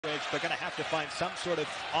They're going to have to find some sort of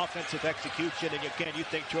offensive execution, and again, you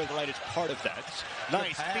think Jordan Wright is part of that.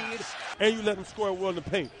 Nice speed. And you let them score well in the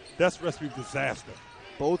paint. That's recipe for disaster.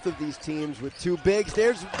 Both of these teams with two bigs.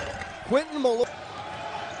 There's Quentin. Lawrence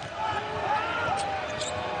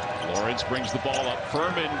brings the ball up.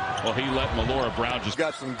 Furman, well, he let Millora-Brown just...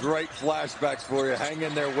 Got some great flashbacks for you. Hang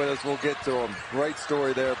in there with us. We'll get to them. Great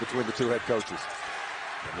story there between the two head coaches.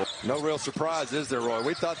 No real surprise, is there, Roy?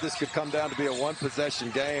 We thought this could come down to be a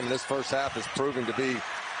one-possession game. This first half is proving to be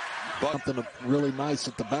something really nice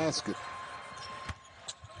at the basket.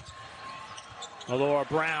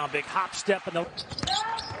 Millora-Brown, big hop step in the...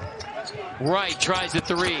 Wright tries a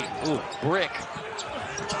three. Ooh, brick.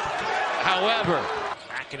 However,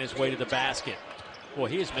 backing his way to the basket. Boy,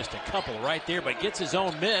 he has missed a couple right there, but gets his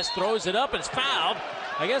own miss, throws it up, and it's fouled.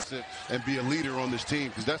 I guess. And be a leader on this team,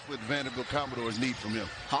 because that's what Vanderbilt Commodores need from him.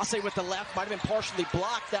 Hasse with the left, might have been partially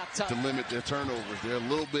blocked that time. To limit their turnovers. They're a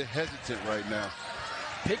little bit hesitant right now.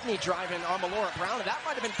 Pickney driving on Millora-Brown, and that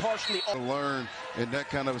might have been partially. To learn in that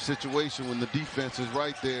kind of a situation when the defense is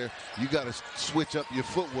right there, you got to switch up your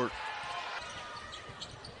footwork.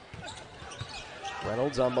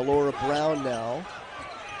 Reynolds on Millora-Brown now.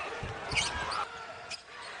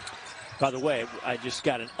 By the way, I just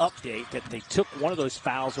got an update that they took one of those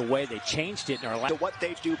fouls away. They changed it in our last. What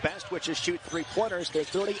they do best, which is shoot three-pointers. They're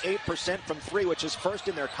 38% from three, which is first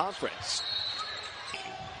in their conference.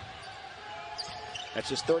 That's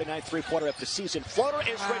his 39th three-pointer of the season. Floater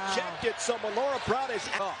is rejected, so Millora-Brown is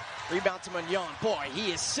out. Rebound to Mignon. Boy,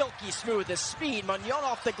 he is silky smooth. The speed. Mignon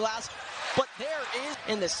off the glass. But there is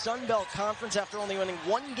in the Sun Belt Conference after only winning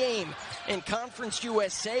one game in Conference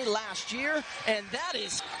USA last year. And that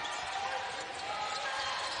is...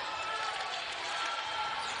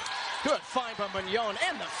 Good find by Mignon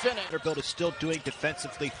and the finish. Vanderbilt is still doing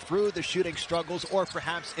defensively through the shooting struggles or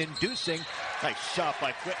perhaps inducing. Nice shot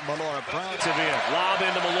by Quentin Millora-Brown. Severe. Lob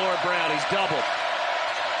into Millora-Brown. He's doubled.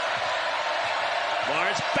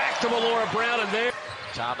 Lawrence back to Millora-Brown, and there.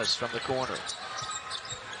 Thomas from the corner.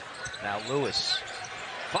 Now Lewis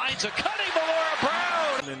Finds a cutting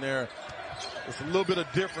Millora-Brown. In there, it's a little bit of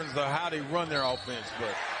difference of how they run their offense,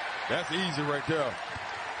 but that's easy right there.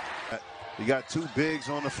 You got two bigs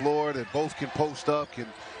on the floor that both can post up, can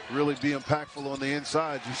really be impactful on the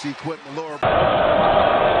inside. You see Quentin Millora-Brown.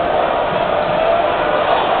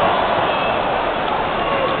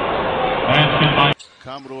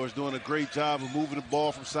 Commodores doing a great job of moving the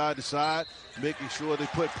ball from side to side, making sure they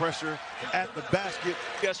put pressure at the basket.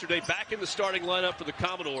 Yesterday, back in the starting lineup for the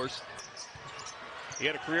Commodores. He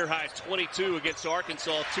had a career-high 22 against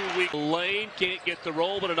Arkansas 2 weeks. Lane can't get the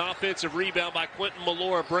roll, but an offensive rebound by Quentin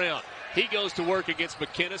Millora-Brown. He goes to work against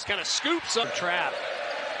McKinnis, kind of scoops up. Trap.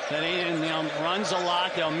 Runs a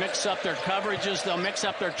lot. They'll mix up their coverages. They'll mix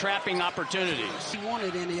up their trapping opportunities. He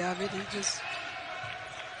wanted any of it. He just...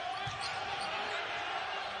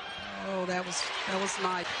 Oh, that was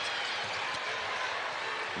nice.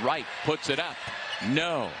 Wright puts it up.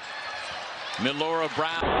 No.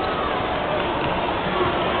 Millora-Brown.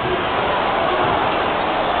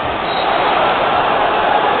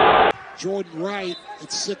 Jordan Wright, at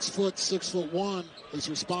 6'1", is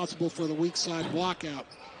responsible for the weak side blockout.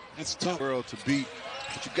 That's tough. World to beat,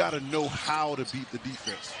 but you got to know how to beat the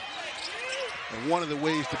defense. And one of the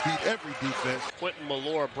ways to beat every defense. Quentin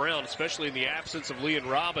Millora-Brown, especially in the absence of Leon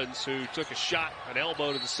Robbins, who took a shot, an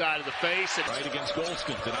elbow to the side of the face. And right against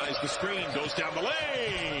Golston, denies the screen, goes down the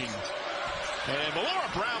lane. And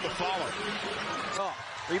Millora-Brown the follow. Oh,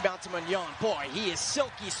 rebound to Mignon. Boy, he is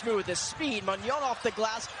silky smooth. The speed. Mignon off the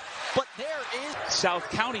glass. But there is South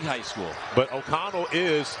County High School. But O'Connell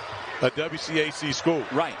is a WCAC school.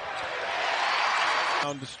 Right.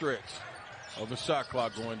 On the stretch of the shot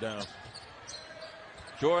clock going down.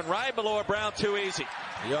 Jordan Wright, Millora-Brown, too easy.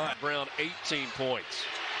 Yeah. Brown, 18 points.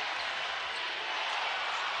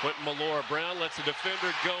 Quentin Millora-Brown lets the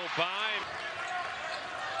defender go by.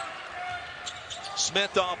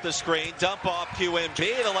 Smith off the screen, dump off QMB.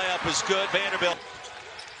 The layup is good. Vanderbilt.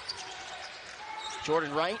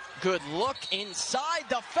 Jordan Wright, good look inside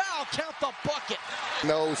the foul. Count the bucket.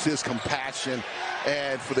 Knows his compassion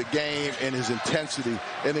and for the game and his intensity.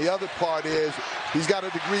 And the other part is he's got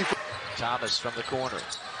a degree for Thomas from the corner.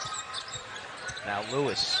 Now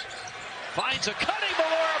Lewis finds a cutting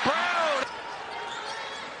Millora-Brown.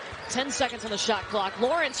 10 seconds on the shot clock.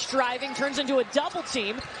 Lawrence driving, turns into a double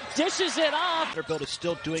team, dishes it off. Vanderbilt is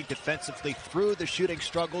still doing defensively through the shooting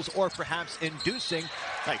struggles or perhaps inducing.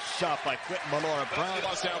 Nice shot by Quentin Millora-Brown.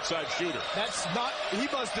 Plus outside shooter. That's not, he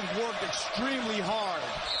must have worked extremely hard.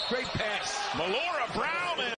 Great pass. Millora-Brown.